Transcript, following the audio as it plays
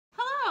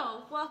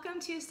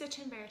welcome to Stitch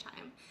and Bear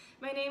Time.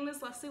 My name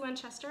is Leslie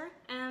Winchester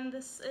and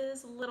this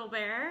is Little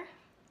Bear.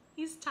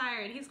 He's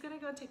tired, he's gonna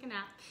go take a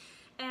nap.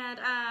 And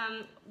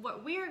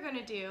what we are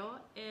gonna do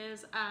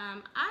is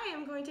I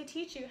am going to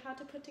teach you how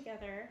to put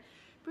together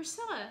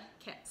Bucilla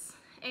kits.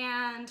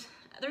 And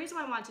the reason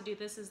why I want to do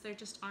this is there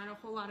just aren't a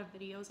whole lot of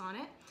videos on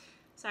it.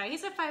 Sorry,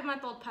 he's a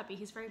 5-month-old puppy,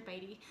 he's very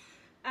bitey.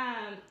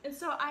 And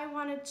so I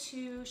wanted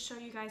to show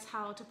you guys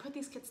how to put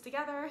these kits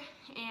together,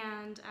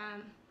 and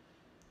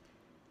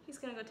he's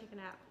gonna go take a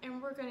nap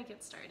and we're gonna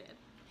get started.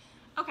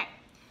 Okay,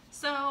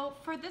 so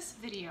for this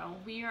video,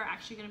 we are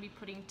actually gonna be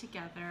putting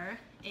together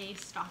a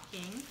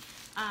stocking,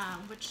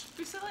 which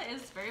Bucilla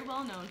is very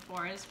well known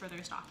for, is for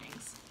their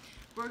stockings.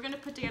 We're gonna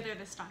put together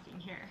this stocking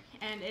here,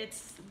 and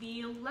it's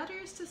the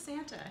Letters to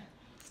Santa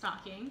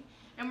stocking,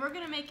 and we're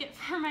gonna make it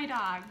for my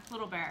dog,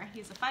 Little Bear.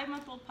 He's a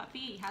 5-month-old puppy,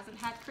 he hasn't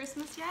had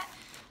Christmas yet,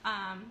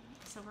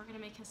 so we're gonna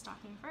make his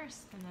stocking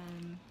first, and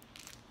then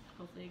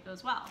hopefully it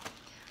goes well.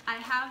 I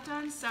have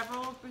done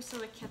several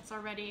Bucilla kits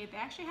already. They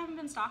actually haven't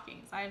been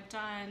stockings. I've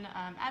done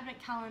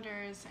advent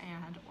calendars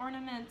and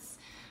ornaments,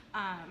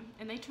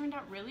 and they turned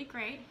out really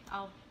great.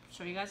 I'll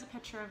show you guys a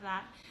picture of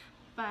that,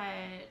 but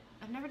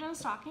I've never done a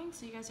stocking,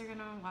 so you guys are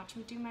gonna watch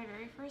me do my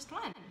very first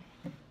one.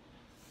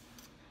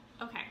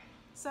 Okay,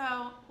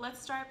 so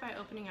let's start by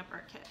opening up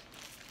our kit.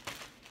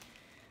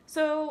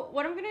 So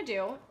what I'm gonna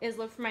do is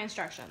look for my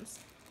instructions.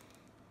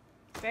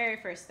 Very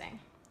first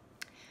thing.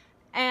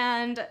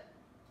 And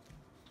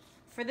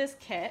for this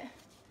kit,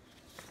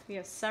 we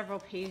have several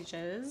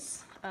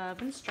pages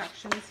of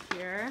instructions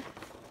here.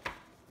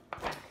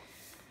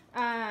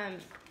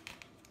 And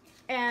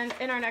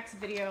in our next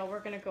video, we're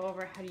gonna go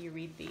over how do you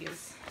read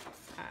these,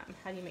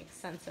 how do you make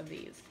sense of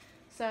these.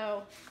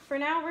 So for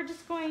now, we're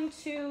just going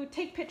to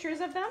take pictures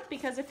of them,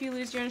 because if you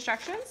lose your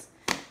instructions,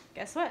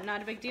 guess what,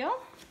 not a big deal.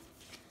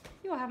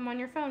 You will have them on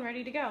your phone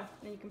ready to go,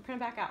 and you can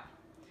print them back out.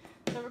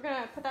 So we're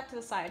gonna put that to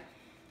the side.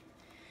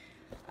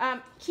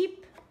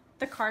 Keep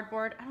the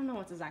cardboard, I don't know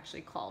what this is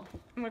actually called.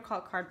 I'm gonna call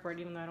it cardboard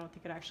even though I don't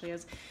think it actually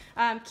is.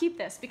 Keep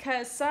this,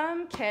 because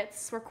some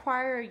kits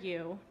require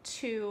you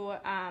to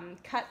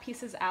cut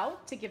pieces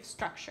out to give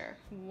structure.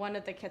 One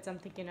of the kits I'm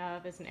thinking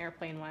of is an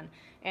airplane one,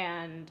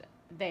 and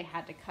they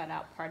had to cut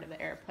out part of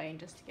the airplane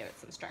just to give it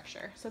some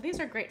structure. So these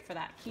are great for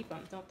that. Keep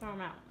them, don't throw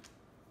them out.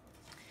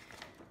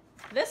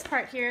 This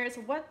part here is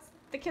what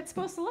the kit's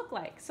supposed to look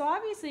like. So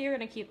obviously you're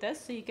gonna keep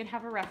this so you can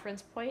have a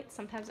reference point.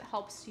 Sometimes it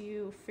helps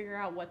you figure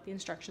out what the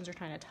instructions are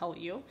trying to tell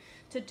you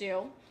to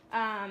do.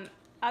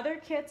 Other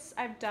kits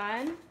I've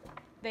done,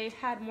 they've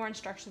had more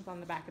instructions on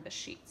the back of the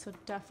sheet, so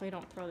definitely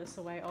don't throw this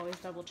away, always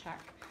double check.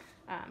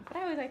 But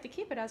I always like to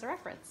keep it as a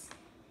reference.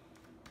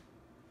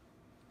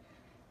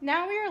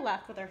 Now we are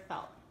left with our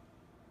felt.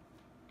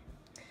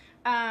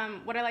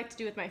 What I like to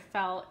do with my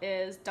felt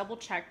is double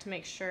check to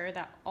make sure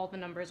that all the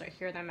numbers are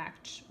here that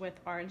match with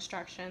our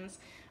instructions.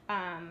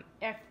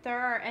 If there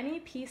are any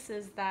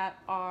pieces that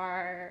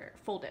are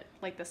folded,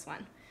 like this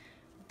one,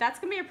 that's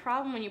gonna be a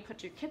problem when you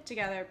put your kit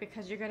together,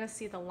 because you're gonna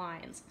see the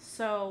lines.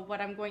 So what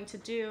I'm going to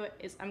do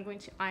is I'm going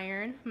to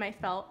iron my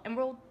felt, and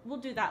we'll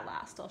do that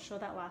last. I'll show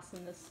that last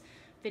in this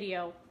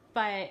video.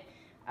 But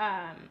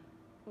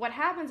what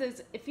happens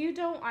is if you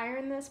don't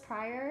iron this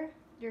prior,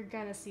 you're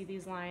gonna see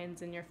these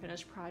lines in your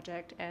finished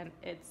project and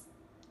it's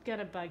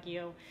gonna bug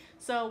you.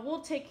 So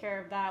we'll take care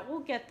of that.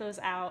 We'll get those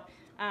out.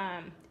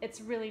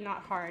 It's really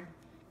not hard.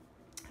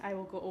 I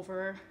will go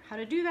over how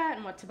to do that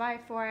and what to buy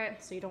for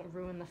it so you don't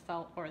ruin the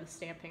felt or the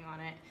stamping on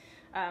it.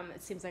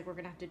 It seems like we're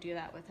gonna have to do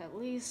that with at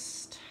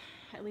least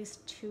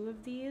 2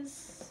 of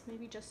these,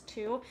 maybe just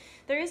 2.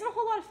 There isn't a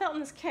whole lot of felt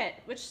in this kit,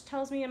 which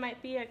tells me it might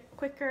be a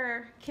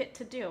quicker kit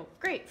to do.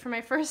 Great for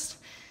my first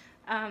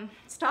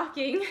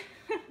stocking,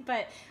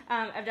 but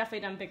I've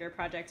definitely done bigger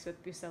projects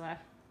with Bucilla.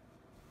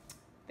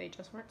 They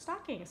just weren't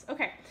stockings.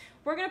 Okay,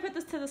 we're gonna put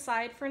this to the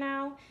side for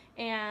now,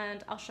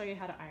 and I'll show you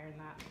how to iron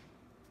that.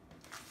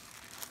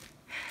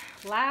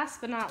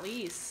 Last but not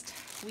least,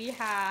 we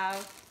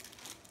have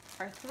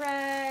our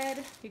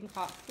thread. You can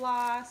call it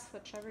floss,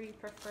 whichever you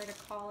prefer to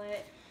call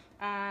it.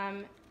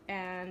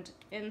 And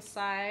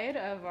inside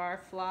of our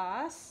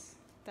floss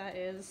that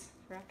is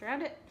wrapped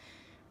around it,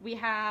 we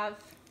have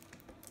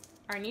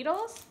our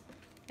needles,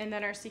 and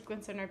then our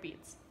sequins and our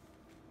beads.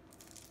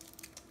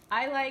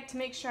 I like to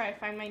make sure I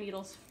find my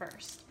needles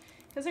first,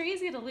 because they're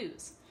easy to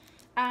lose.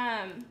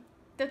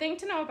 The thing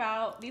to know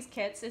about these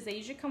kits is they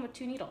usually come with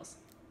 2 needles.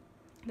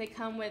 They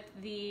come with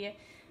the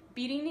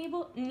beading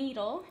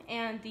needle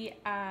and the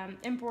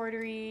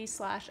embroidery /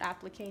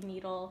 applique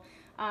needle.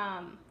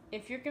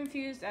 If you're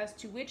confused as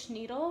to which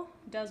needle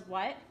does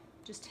what,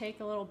 just take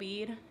a little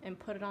bead and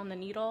put it on the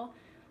needle.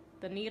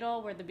 The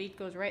needle where the bead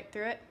goes right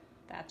through it,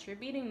 that's your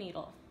beading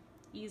needle.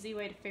 Easy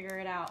way to figure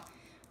it out.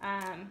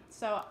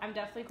 So I'm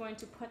definitely going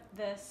to put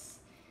this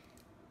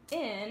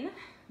in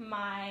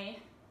my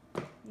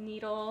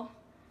needle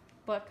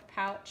book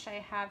pouch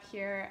I have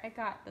here. I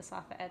got this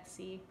off of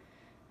Etsy.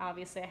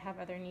 Obviously I have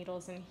other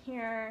needles in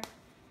here.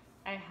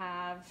 I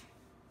have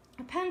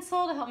a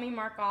pencil to help me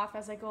mark off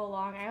as I go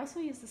along. I also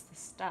use this to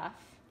stuff.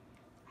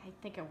 I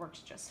think it works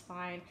just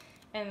fine.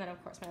 And then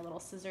of course my little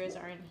scissors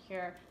are in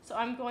here. So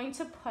I'm going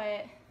to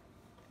put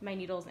my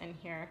needles in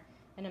here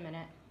in a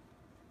minute.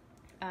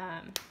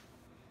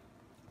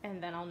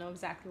 And then I'll know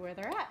exactly where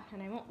they're at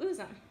and I won't lose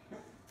them.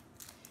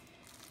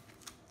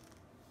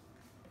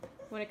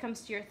 When it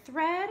comes to your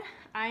thread,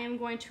 I am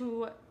going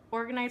to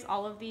organize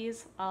all of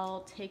these.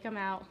 I'll take them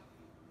out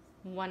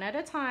one at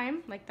a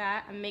time like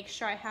that and make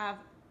sure I have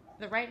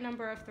the right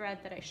number of thread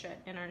that I should.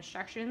 In our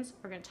instructions,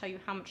 we're going to tell you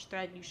how much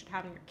thread you should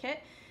have in your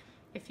kit.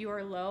 If you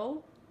are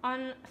low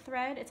on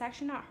thread, it's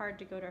actually not hard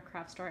to go to a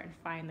craft store and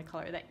find the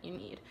color that you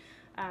need.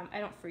 I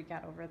don't freak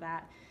out over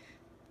that.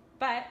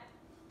 But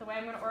the way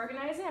I'm going to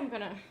organize it, I'm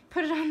going to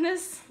put it on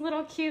this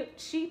little cute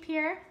sheep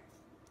here.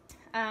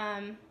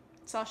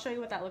 So I'll show you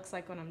what that looks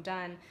like when I'm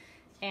done,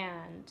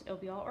 and it'll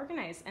be all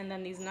organized. And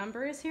then these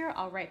numbers here,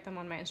 I'll write them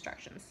on my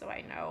instructions so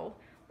I know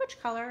which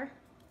color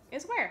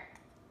is where.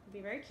 It'll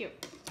be very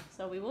cute.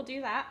 So we will do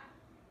that.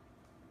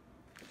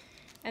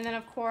 And then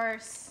of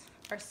course,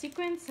 our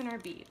sequins and our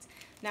beads.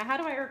 Now, how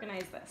do I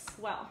organize this?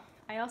 Well,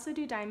 I also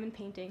do diamond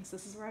paintings.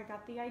 This is where I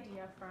got the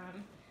idea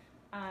from.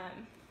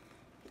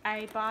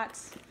 I bought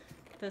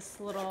this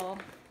little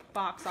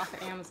box off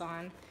of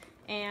Amazon,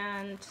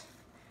 and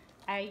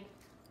I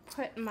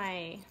put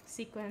my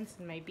sequins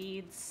and my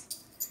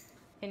beads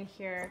in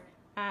here.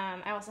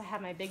 I also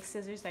have my big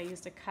scissors that I use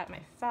to cut my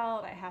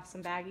felt. I have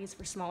some baggies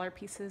for smaller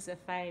pieces if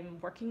I'm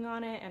working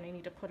on it and I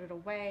need to put it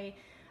away.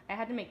 I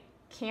had to make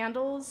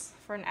candles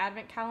for an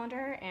advent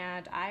calendar,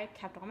 and I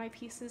kept all my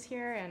pieces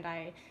here, and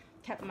I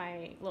kept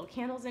my little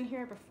candles in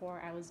here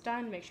before I was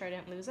done to make sure I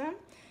didn't lose them,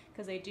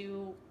 because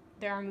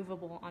they're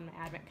removable on my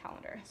advent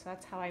calendar. So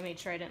that's how I made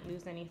sure I didn't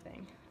lose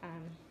anything.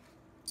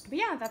 But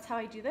yeah, that's how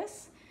I do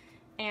this.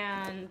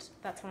 And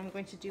that's what I'm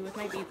going to do with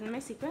my beads and my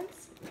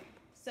sequins.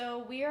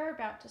 So we are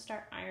about to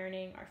start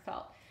ironing our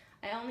felt.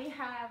 I only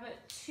have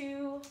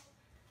 2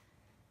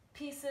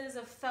 pieces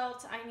of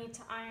felt I need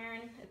to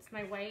iron. It's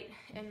my white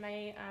and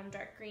my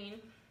dark green.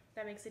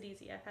 That makes it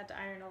easy. I've had to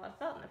iron a lot of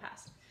felt in the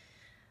past.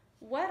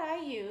 What I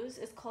use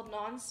is called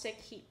non-stick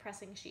heat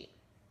pressing sheet.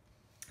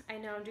 I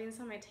know I'm doing this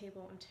on my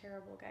table. I'm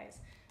terrible, guys.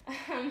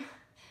 I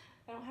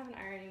don't have an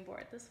ironing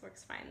board. This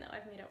works fine though.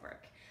 I've made it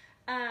work.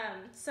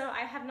 So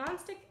I have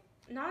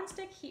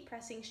non-stick heat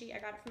pressing sheet. I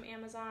got it from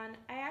Amazon.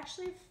 I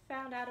actually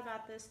found out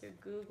about this through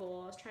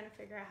Google. I was trying to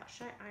figure out how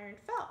should I iron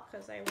felt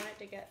because I wanted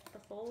to get the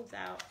folds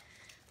out.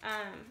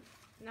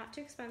 Not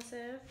too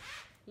expensive.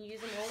 You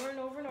use them over and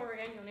over and over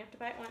again. You only have to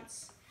buy it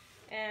once.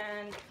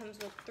 And it comes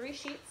with 3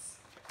 sheets.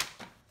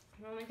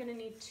 I'm only going to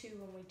need 2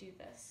 when we do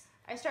this.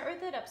 I start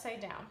with it upside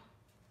down.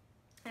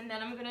 And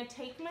then I'm going to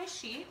take my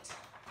sheet,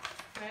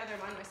 my other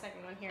one, my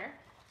second one here.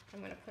 I'm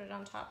going to put it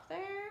on top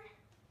there,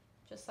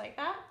 just like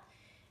that.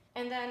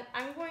 And then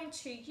I'm going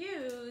to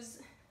use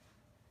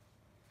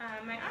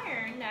my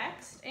iron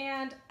next,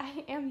 and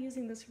I am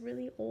using this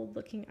really old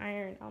looking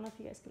iron. I don't know if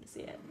you guys can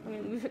see it. I'm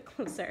gonna move it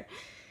closer.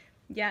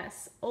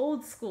 Yes,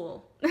 old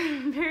school,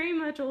 very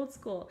much old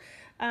school.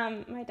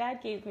 My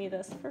dad gave me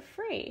this for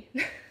free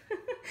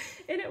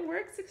and it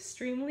works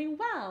extremely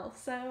well.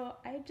 So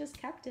I just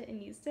kept it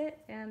and used it,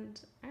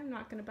 and I'm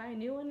not gonna buy a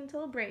new one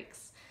until it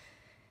breaks.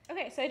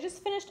 Okay, so I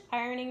just finished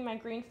ironing my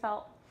green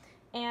felt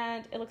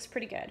and it looks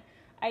pretty good.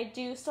 I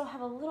do still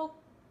have a little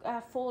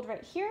fold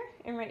right here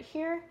and right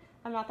here.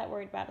 I'm not that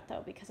worried about it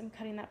though because I'm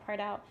cutting that part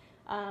out.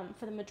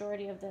 For the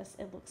majority of this,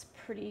 it looks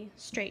pretty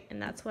straight,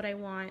 and that's what I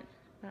want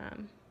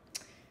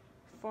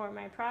for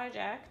my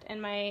project.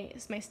 And my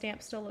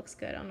stamp still looks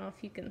good. I don't know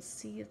if you can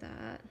see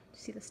that.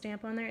 See the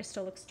stamp on there? It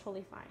still looks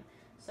totally fine.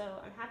 So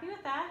I'm happy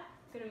with that.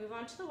 I'm gonna move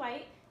on to the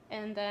white,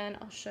 and then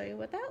I'll show you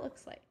what that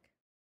looks like.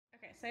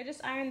 Okay, so I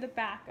just ironed the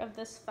back of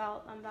this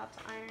felt. I'm about to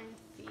iron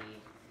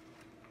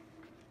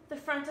the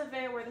front of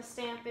it where the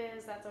stamp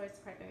is. That's always the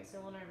part that makes me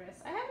a little nervous.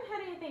 I haven't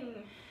had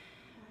anything,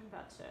 I'm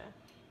about to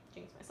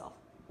jinx myself,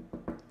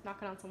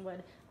 knocking on some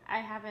wood. I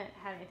haven't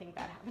had anything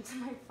bad happen to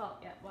my felt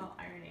yet while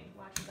ironing.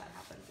 Watch if that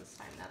happens this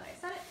time now that I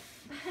said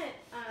it.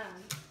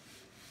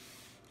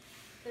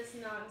 But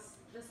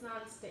this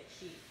non-stick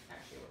sheet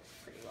actually works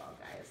pretty well,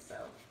 guys,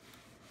 so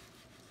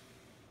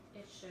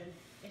it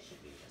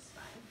should be just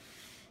fine.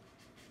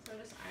 So I'm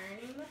just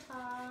ironing the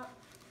top.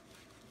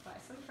 Apply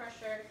some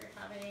pressure if you're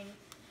having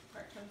a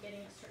hard time getting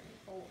a certain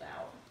fold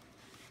out.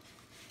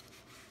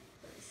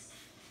 Because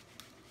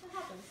what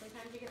happens?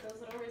 Sometimes you get those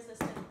little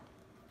resistant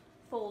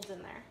folds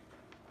in there.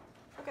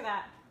 Look at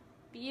that.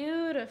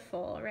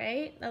 Beautiful,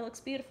 right? That looks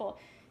beautiful.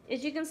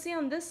 As you can see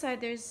on this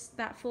side, there's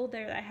that fold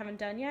there that I haven't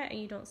done yet, and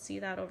you don't see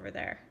that over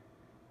there.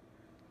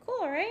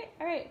 Cool, right?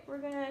 All right, we're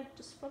gonna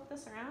just flip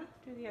this around,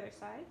 do the other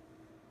side,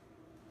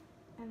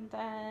 and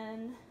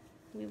then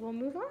we will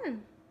move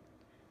on.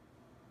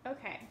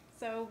 Okay,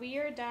 so we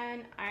are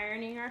done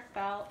ironing our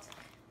felt.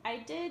 I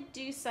did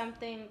do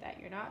something that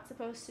you're not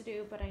supposed to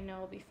do, but I know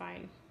it'll be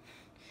fine.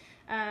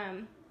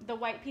 The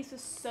white piece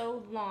was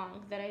so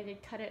long that I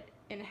did cut it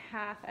in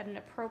half at an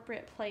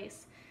appropriate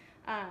place,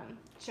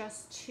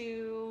 just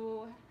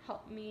to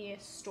help me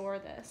store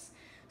this.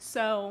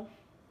 So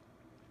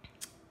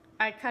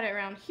I cut it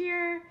around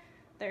here.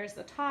 There's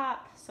the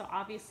top, so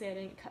obviously I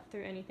didn't cut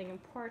through anything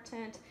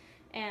important.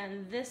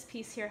 And this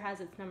piece here has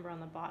its number on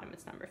the bottom,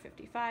 it's number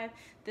 55.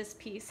 This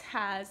piece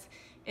has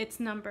its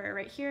number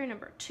right here,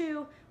 number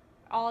 2.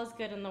 All is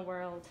good in the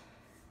world.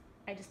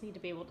 I just need to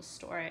be able to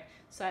store it,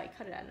 so I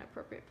cut it at an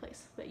appropriate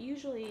place. But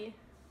usually,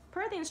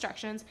 per the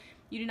instructions,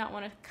 you do not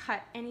want to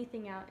cut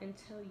anything out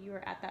until you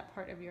are at that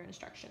part of your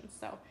instructions.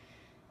 So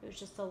it was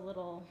just a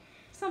little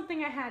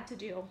something I had to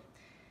do.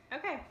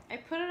 Okay, I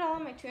put it all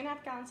in my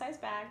 2.5 gallon size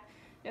bag.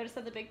 Notice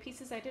that the big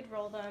pieces, I did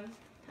roll them.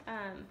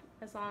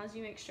 As long as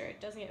you make sure it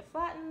doesn't get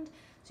flattened,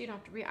 so you don't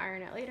have to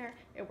re-iron it later,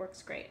 it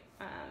works great.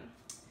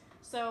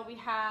 So we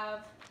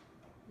have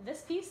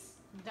this piece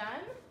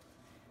done.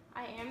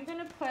 I am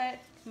gonna put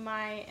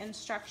my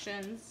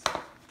instructions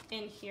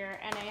in here,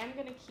 and I am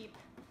gonna keep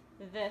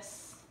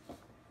this.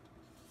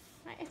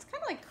 It's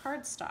kind of like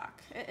cardstock.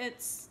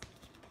 It's,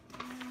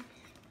 I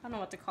don't know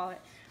what to call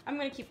it. I'm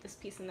gonna keep this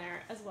piece in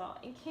there as well,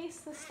 in case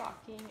the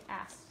stocking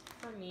asks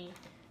for me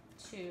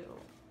to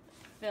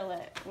fill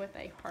it with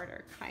a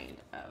harder kind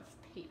of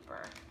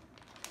paper.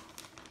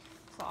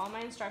 So all my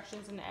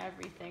instructions and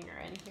everything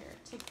are in here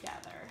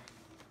together.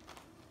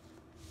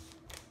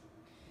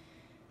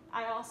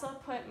 I also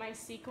put my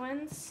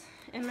sequins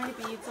and my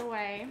beads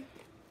away.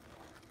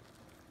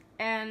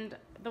 And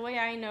the way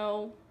I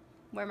know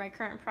where my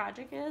current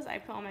project is, I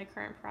put all my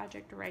current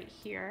project right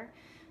here.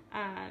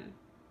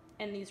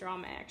 And these are all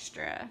my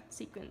extra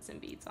sequins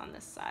and beads on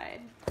this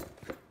side.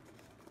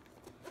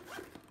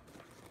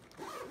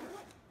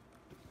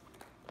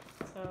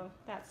 So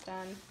that's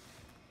done.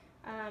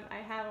 I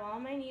have all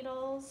my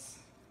needles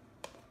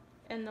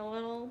in the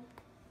little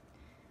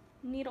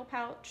needle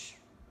pouch.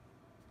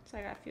 So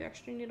I got a few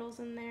extra needles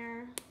in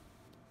there.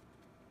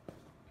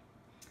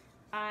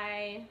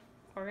 I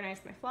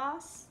organized my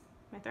floss,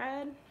 my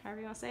thread, however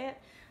you want to say it.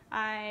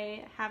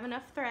 I have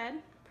enough thread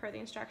per the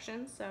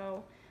instructions,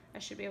 so I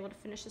should be able to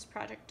finish this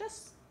project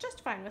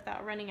just fine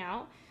without running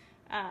out.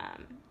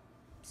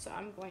 So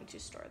I'm going to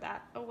store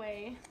that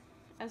away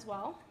as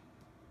well.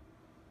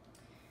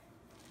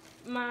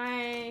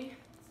 My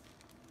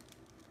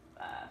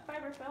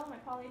fiberfill, my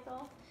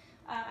polyfill,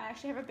 I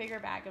actually have a bigger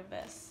bag of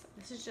this.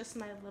 This is just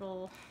my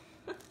little,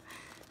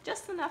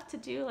 just enough to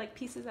do like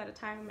pieces at a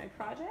time in my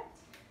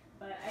project,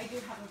 but I do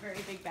have a very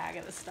big bag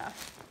of this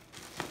stuff.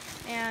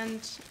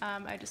 And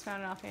I just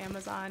found it off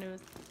Amazon. It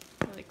was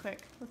really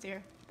quick. Let's see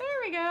here. There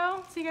we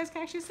go. So you guys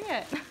can actually see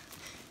it.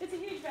 It's a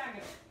huge bag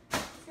of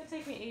it. It's gonna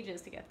take me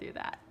ages to get through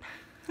that.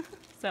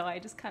 So I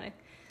just kind of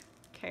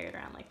carry it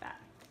around like that.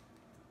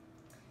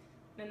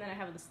 And then I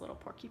have this little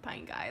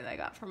porcupine guy that I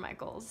got from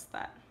Michael's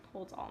that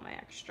holds all my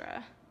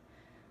extra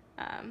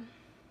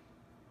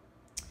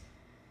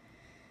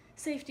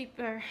safety,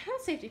 or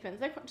not safety pins,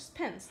 they're just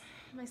pins.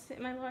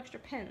 My little extra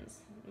pins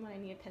when I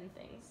need to pin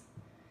things.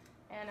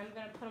 And I'm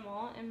gonna put them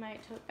all in my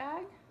tote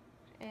bag,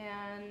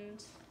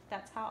 and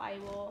that's how I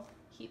will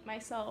keep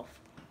myself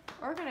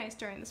organized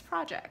during this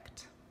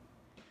project.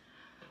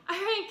 All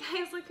right,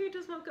 guys, look who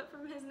just woke up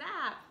from his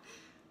nap.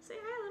 Say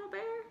hi, little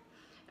bear.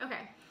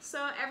 Okay,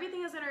 so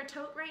everything is in our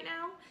tote right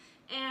now,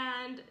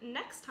 and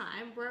next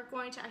time we're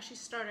going to actually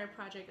start our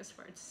project as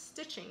far as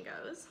stitching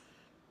goes.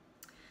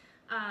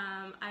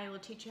 I will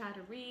teach you how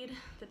to read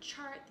the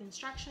chart, the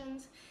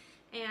instructions,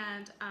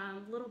 and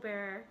little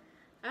bear,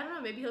 I don't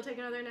know, maybe he'll take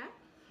another nap,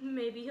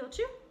 maybe he'll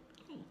chew.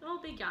 Oh,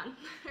 big yawn.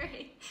 All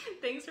right,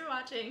 thanks for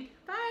watching.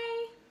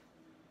 Bye.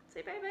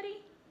 Say bye, buddy.